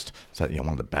 16th of August. So, one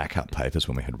of the backup papers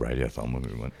when we had Radiothon, when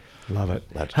we went. Love it.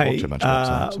 Talk too much about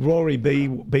science. Rory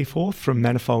Beeforth from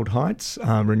Manifold Heights,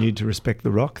 renewed to respect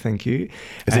the rock. Thank you.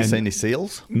 Has he seen any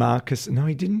seals? Marcus, no,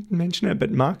 he didn't mention it,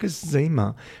 but Marcus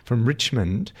Zima from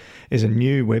Richmond is a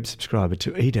new web subscriber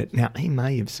to Eat It. Now, he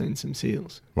may have seen some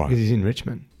seals because he's in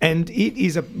Richmond. And it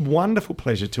is a wonderful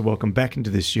pleasure to welcome back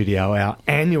into the studio our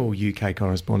annual UK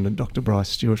correspondent, Dr. Bryce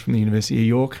Stewart from the University of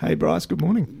York. Hey, Bryce, good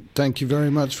morning. Thank you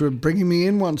very much for bringing me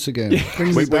in once again.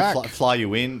 Bring me We back. fly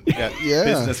you in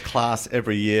business class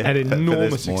every year. At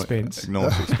enormous expense.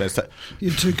 Enormous expense.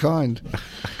 You're too kind.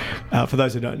 For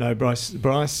those who don't know, Bryce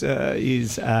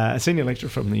is a senior lecturer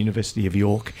from the University of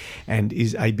York and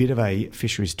is a bit of a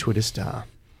fisheries Twitter star.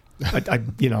 I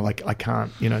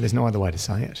can't, there's no other way to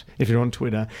say it. If you're on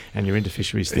Twitter and you're into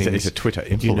fisheries things... He's a Twitter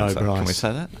influencer. Bryce. Can we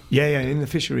say that? Yeah, in the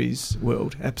fisheries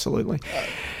world, absolutely.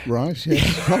 Right, yeah,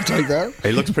 I'll take that.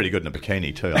 He looks pretty good in a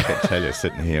bikini too, I can tell you,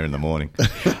 sitting here in the morning.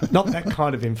 Not that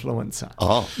kind of influencer.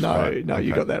 Oh, no, right. no, Okay.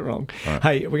 You got that wrong. Right.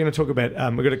 Hey, we're going to talk about,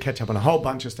 we're going to catch up on a whole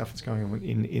bunch of stuff that's going on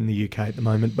in the UK at the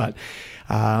moment, but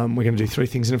we're going to do three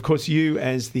things. And of course, you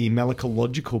as the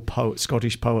malacological poet,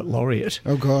 Scottish poet laureate.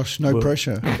 Oh gosh, no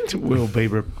pressure. Will be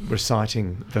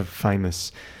reciting the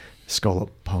famous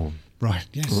Scallop poem. Right,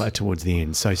 yes. Towards the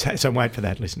end. So wait for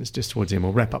that, listeners, just towards the end.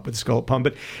 We'll wrap up with the Scallop poem.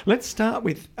 But let's start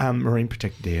with marine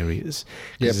protected areas,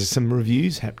 because there's some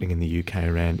reviews happening in the UK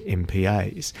around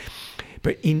MPAs.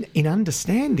 But in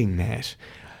understanding that,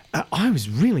 I was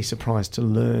really surprised to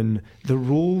learn the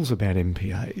rules about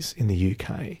MPAs in the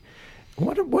UK.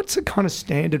 What's the kind of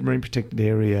standard marine protected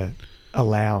area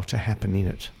allow to happen in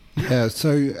it? Yeah,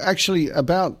 so actually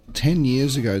about 10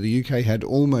 years ago, the UK had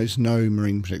almost no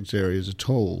marine protected areas at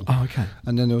all. Oh, okay.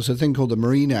 And then there was a thing called the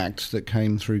Marine Act that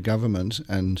came through government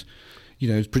and,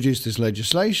 produced this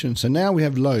legislation. So now we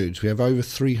have loads. We have over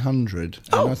 300.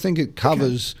 And I think it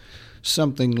covers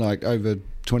something like over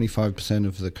 25%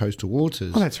 of the coastal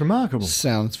waters. Oh, that's remarkable.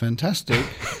 Sounds fantastic.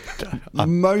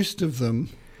 Most of them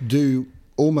do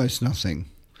almost nothing.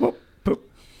 Well,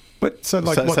 but so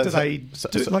what do they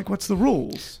do? Like, what's the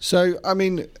rules? So, I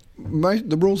mean,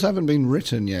 the rules haven't been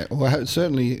written yet, or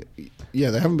certainly, they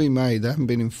haven't been made, they haven't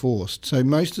been enforced. So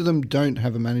most of them don't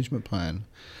have a management plan.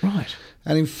 Right.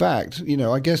 And in fact,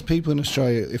 I guess people in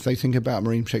Australia, if they think about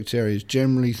marine protected areas,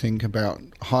 generally think about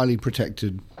highly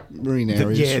protected marine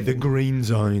areas. The green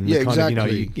zone. Yeah, the kind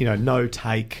exactly. of, no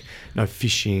take, no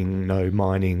fishing, no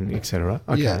mining, etc.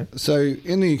 Okay. Yeah. So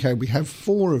in the UK, we have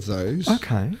 4 of those.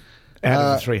 Okay. Out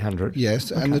of the 300.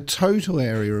 Yes, Okay. and the total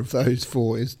area of those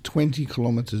 4 is 20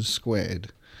 kilometres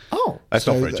squared. Oh. That's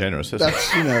not very generous, is it?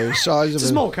 That's, size of It's a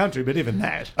small country, but even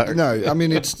that. No, I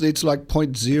mean it's like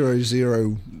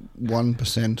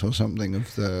 0.001% or something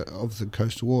of the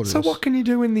coastal waters. So what can you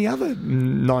do in the other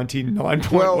 99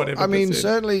 point Well, whatever? I mean, percent?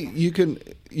 certainly you can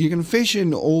fish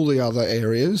in all the other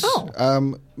areas.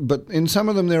 Oh. But in some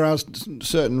of them there are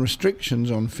certain restrictions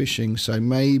on fishing. So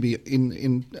maybe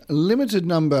in a limited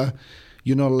number,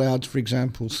 you're not allowed to, for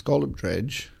example, scallop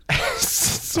dredge.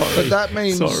 Sorry. But that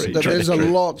means that there's a True.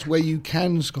 lot where you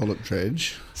can scallop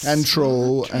dredge and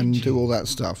trawl and do all that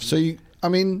stuff. So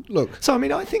look. So,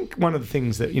 I think one of the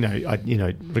things that,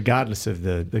 regardless of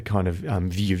the kind of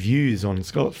views on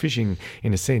scallop fishing,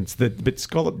 in a sense, but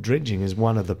scallop dredging is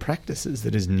one of the practices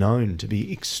that is known to be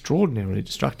extraordinarily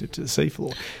destructive to the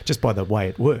seafloor, just by the way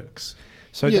it works.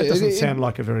 So that doesn't sound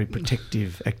like a very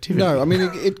protective activity. No, I mean,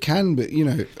 it can be,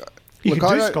 You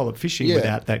can do scallop fishing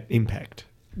without that impact.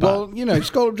 Well,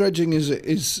 scallop dredging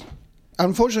is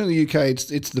unfortunately in the UK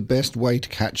it's the best way to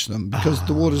catch them because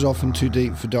the water's often too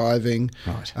deep for diving.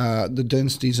 Right. The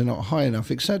densities are not high enough,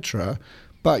 etc.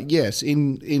 But yes,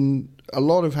 in a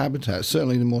lot of habitats,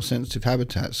 certainly the more sensitive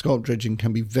habitats, scallop dredging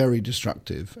can be very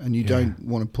destructive, and you don't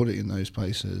want to put it in those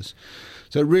places.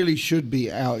 So it really should be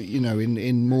out,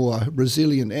 in more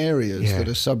resilient areas that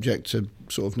are subject to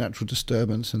sort of natural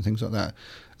disturbance and things like that.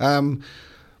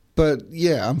 But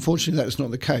yeah, unfortunately, that's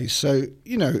not the case. So,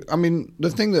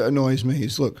 the thing that annoys me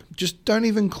is, look, just don't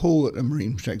even call it a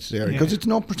marine protected area because it's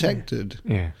not protected.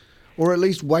 Yeah. Or at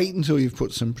least wait until you've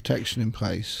put some protection in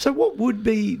place. So what would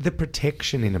be the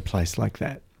protection in a place like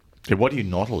that? Yeah, what are you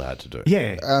not allowed to do?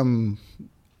 Yeah.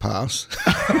 Pass.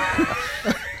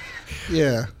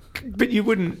 Yeah. But you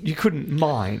couldn't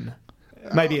mine.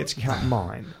 Maybe it's you can't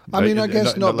mine. I mean, I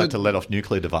guess not allowed to let off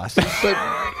nuclear devices. But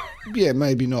yeah,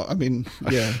 maybe not. I mean,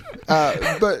 yeah.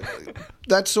 But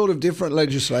that's sort of different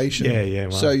legislation. Yeah.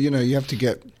 Well. So, you have to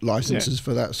get licenses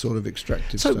for that sort of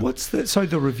extractive stuff. So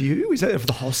the review, is that of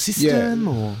the whole system?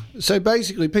 Or? So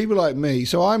basically, people like me,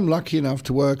 so I'm lucky enough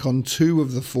to work on 2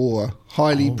 of the 4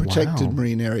 highly protected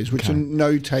marine areas, which are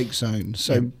no-take zones,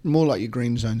 so more like your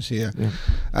green zones here. Yeah.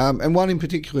 And one in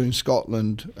particular in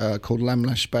Scotland called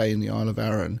Lamlash Bay in the Isle of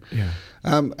Arran. Yeah.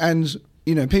 And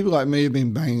people like me have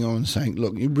been banging on and saying,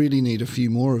 look, you really need a few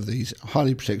more of these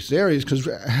highly protected areas because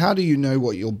how do you know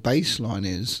what your baseline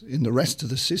is in the rest of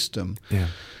the system? Yeah.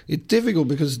 It's difficult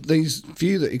because these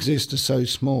few that exist are so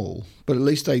small, but at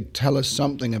least they tell us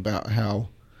something about how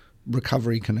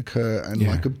recovery can occur and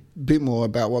like a bit more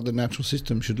about what the natural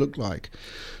system should look like.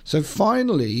 So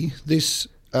finally, this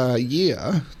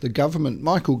year, the government,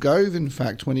 Michael Gove, in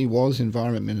fact, when he was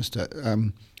Environment Minister,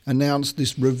 announced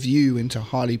this review into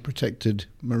highly protected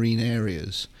marine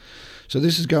areas. So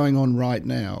this is going on right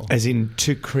now. As in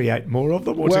to create more of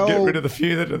them or to get rid of the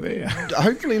few that are there?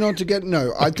 Hopefully not to get...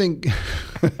 No, I think...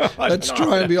 let's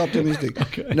try and be optimistic.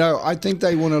 Okay. No, I think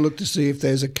they want to look to see if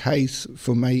there's a case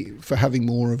for having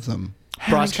more of them.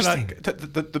 Bryce,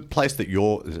 the place that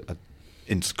you're...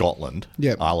 in Scotland,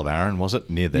 Isle of Arran, was it?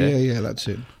 Near there? Yeah, that's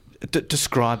it.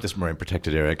 Describe this marine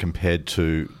protected area compared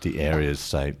to the areas,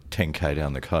 say, 10k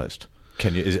down the coast.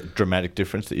 Is it a dramatic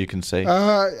difference that you can see?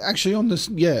 Actually, on this,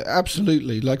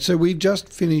 absolutely. So we've just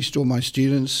finished, or my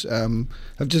students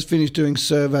have just finished doing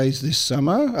surveys this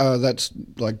summer. That's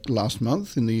like last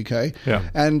month in the UK. Yeah.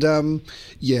 And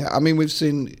we've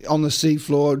seen on the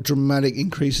seafloor dramatic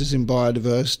increases in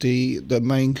biodiversity. The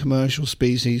main commercial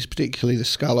species, particularly the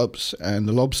scallops and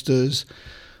the lobsters,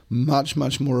 much,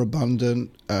 much more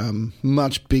abundant,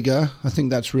 much bigger. I think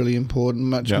that's really important,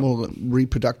 much more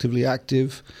reproductively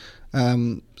active.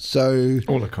 So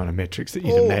all the kind of metrics that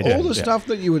you'd imagine. All the stuff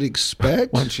that you would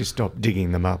expect. Once you stop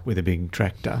digging them up with a big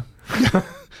tractor.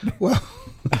 Well,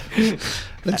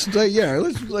 let's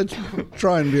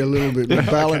try and be a little bit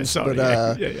balanced.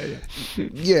 Okay,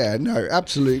 but no,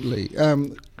 absolutely.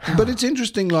 But it's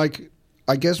interesting,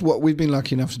 I guess what we've been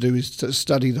lucky enough to do is to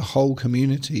study the whole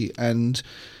community, and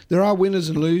there are winners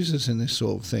and losers in this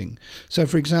sort of thing. So,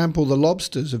 for example, the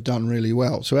lobsters have done really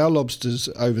well. So our lobsters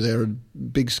over there are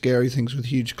big, scary things with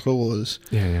huge claws.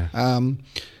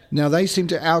 Now, they seem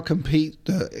to outcompete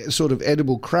the sort of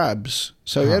edible crabs.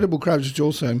 So edible crabs, which are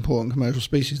also important commercial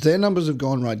species, their numbers have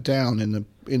gone right down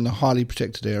in the highly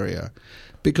protected area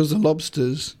because the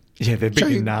lobsters... Yeah, they're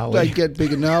big and gnarly. They get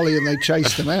big and gnarly and they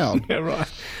chase them out. Yeah, right.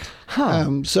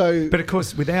 But of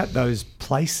course, without those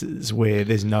places where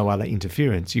there's no other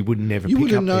interference, you would never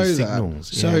pick up these signals.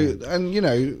 So, and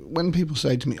when people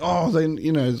say to me,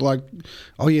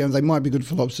 they might be good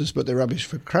for lobsters, but they're rubbish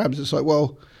for crabs. It's like,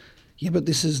 well, yeah, but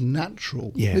this is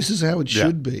natural. Yeah. This is how it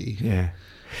should be. Yeah.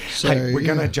 So, hey, we're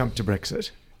going to jump to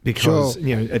Brexit. Because,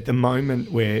 at the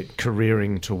moment we're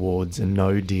careering towards a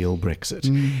no-deal Brexit.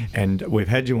 And we've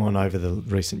had you on over the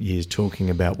recent years talking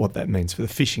about what that means for the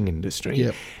fishing industry.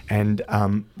 Yep. And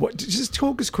just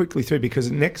talk us quickly through,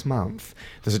 because next month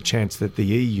there's a chance that the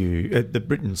EU, that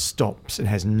Britain stops and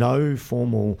has no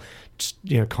formal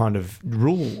kind of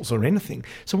rules or anything.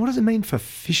 So what does it mean for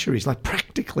fisheries? Like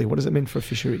practically, what does it mean for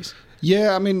fisheries?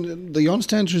 Yeah, I mean, the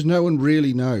honest answer is no one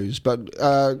really knows, but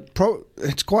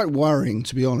it's quite worrying,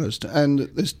 to be honest. And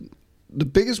the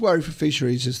biggest worry for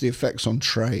fisheries is the effects on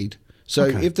trade. So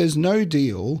if there's no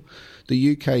deal,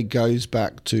 the UK goes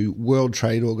back to World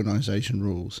Trade Organization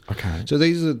rules. Okay. So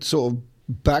these are the sort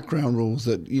of background rules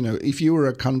that, if you were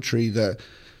a country that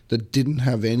didn't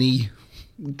have any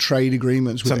trade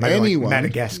agreements with anyone, like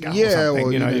Madagascar, or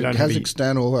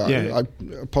Kazakhstan,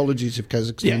 apologies if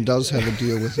Kazakhstan does have a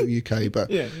deal with the UK, but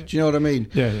do you know what I mean?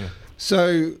 Yeah.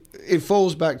 So it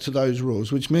falls back to those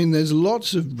rules, which mean there's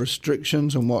lots of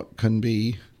restrictions on what can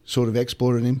be sort of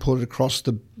exported and imported across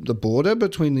the border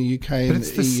between the UK and the EU. But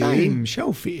it's the same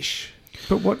shellfish.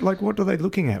 But what are they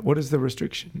looking at? What is the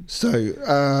restriction?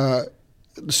 So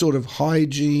sort of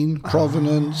hygiene,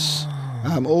 provenance,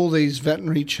 all these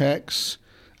veterinary checks.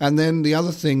 And then the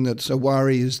other thing that's a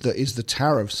worry is the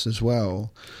tariffs as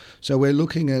well. So we're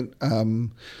looking at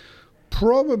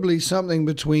probably something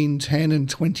between 10 and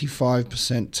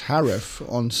 25% tariff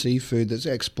on seafood that's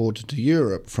exported to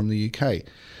Europe from the UK.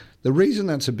 The reason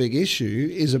that's a big issue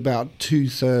is about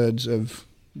 2/3 of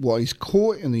what is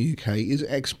caught in the UK is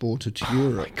exported to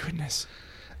Europe. My goodness.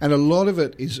 And a lot of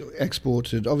it is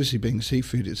exported, obviously being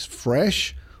seafood, it's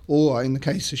fresh, or in the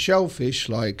case of shellfish,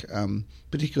 like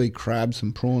particularly crabs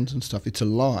and prawns and stuff, it's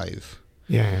alive.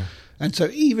 Yeah. And so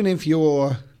even if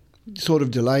you're sort of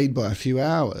delayed by a few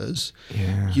hours,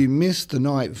 you miss the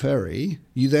night ferry,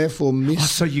 you therefore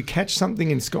miss... So you catch something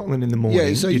in Scotland in the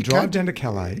morning, so you drive down to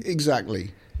Calais.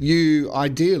 Exactly. You,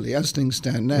 ideally, as things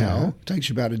stand now, takes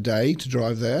you about a day to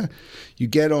drive there. You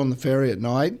get on the ferry at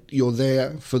night. You're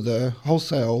there for the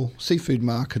wholesale seafood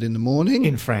market in the morning.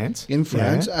 In France.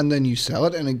 And then you sell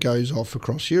it, and it goes off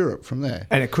across Europe from there.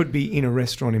 And it could be in a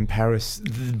restaurant in Paris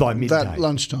by midday. That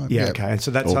lunchtime, Yeah, okay. And so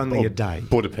that's only a day.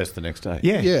 Budapest the next day.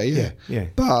 Yeah.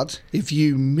 But if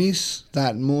you miss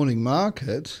that morning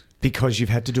market... Because you've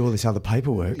had to do all this other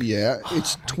paperwork. Yeah,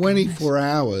 it's 24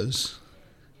 hours...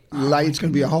 late, it's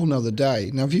going to be a whole nother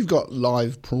day. Now, if you've got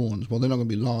live prawns, well, they're not going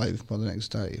to be live by the next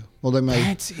day. Well, they may.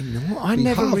 That's enormous. I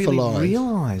never really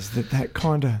realised that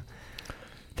kind of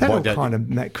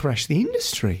that crashed the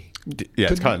industry.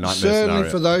 Yeah, it's kind of nightmare certainly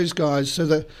scenario. For those guys. So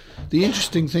the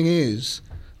interesting thing is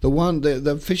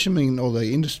the fishermen or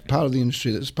the part of the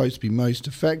industry that's supposed to be most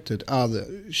affected are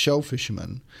the shell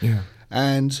fishermen. Yeah.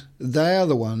 And they are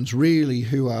the ones really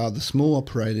who are the small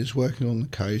operators working on the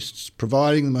coasts,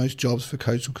 providing the most jobs for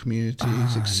coastal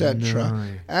communities, etc. No.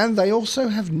 And they also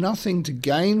have nothing to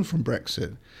gain from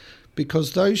Brexit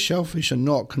because those shellfish are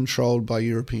not controlled by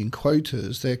European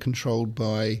quotas. They're controlled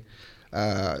by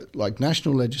like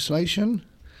national legislation.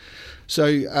 So,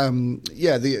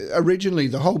 originally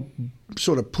the whole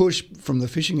sort of push from the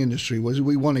fishing industry was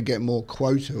we want to get more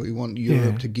quota. We want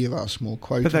Europe to give us more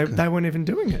quota. But they weren't even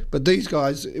doing it. But these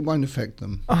guys, it won't affect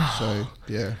them. So,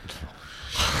 yeah.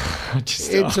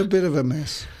 It's a bit of a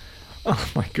mess.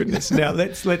 Oh, my goodness. Now,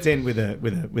 let's end with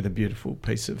a beautiful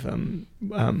piece of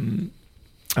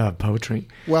poetry.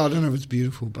 Well, I don't know if it's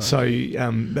beautiful, but... So,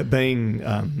 you've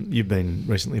been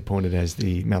recently appointed as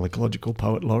the Malacological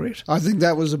Poet Laureate. I think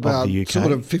that was about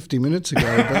sort of 50 minutes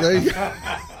ago.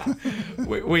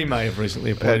 But we may have recently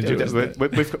appointed you.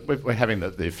 We're having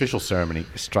the official ceremony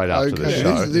straight after the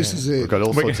show. This is it. We've got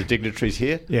all sorts of dignitaries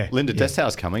here. Yeah, Linda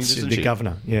Dessau's coming, isn't the she?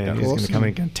 governor. Yeah, he's going to come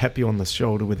in and tap you on the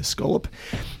shoulder with a scallop.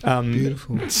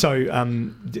 Beautiful. So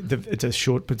it's a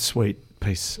short but sweet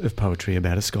piece of poetry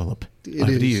about a scallop.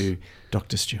 Over to you,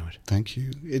 Dr. Stewart. Thank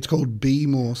you. It's called Be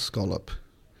More Scallop.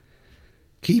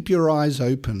 Keep your eyes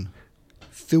open.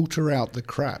 Filter out the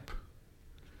crap.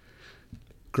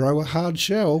 Grow a hard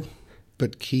shell,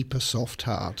 but keep a soft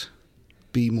heart.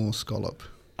 Be more scallop.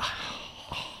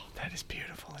 Oh, that is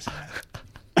beautiful, isn't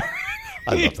it?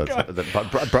 I love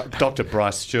that. Dr.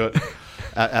 Bryce Stewart,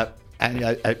 a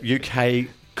UK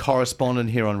correspondent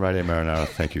here on Radio Marinara.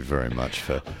 Thank you very much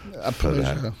for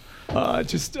pleasure.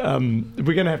 That.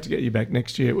 We're going to have to get you back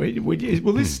next year.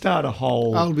 Will this start a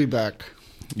whole... I'll be back.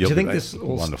 Do you think this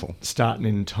will start an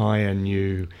entire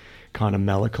new kind of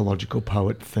malacological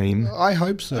poet theme? I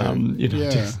hope so.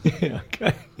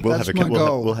 Okay. We'll have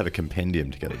a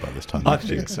compendium together by this time. I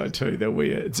think so too.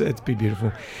 It'd be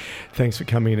beautiful. Thanks for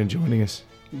coming in and joining us.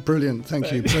 Brilliant.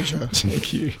 Thank you. Pleasure.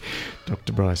 Thank you,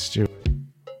 Dr. Bryce Stewart.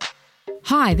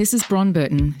 Hi, this is Bron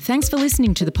Burton. Thanks for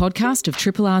listening to the podcast of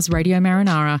Triple R's Radio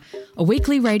Marinara, a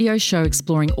weekly radio show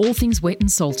exploring all things wet and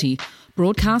salty,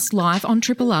 broadcast live on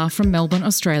Triple R from Melbourne,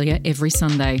 Australia every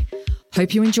Sunday.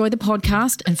 Hope you enjoy the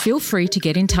podcast and feel free to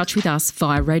get in touch with us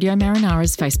via Radio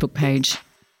Marinara's Facebook page.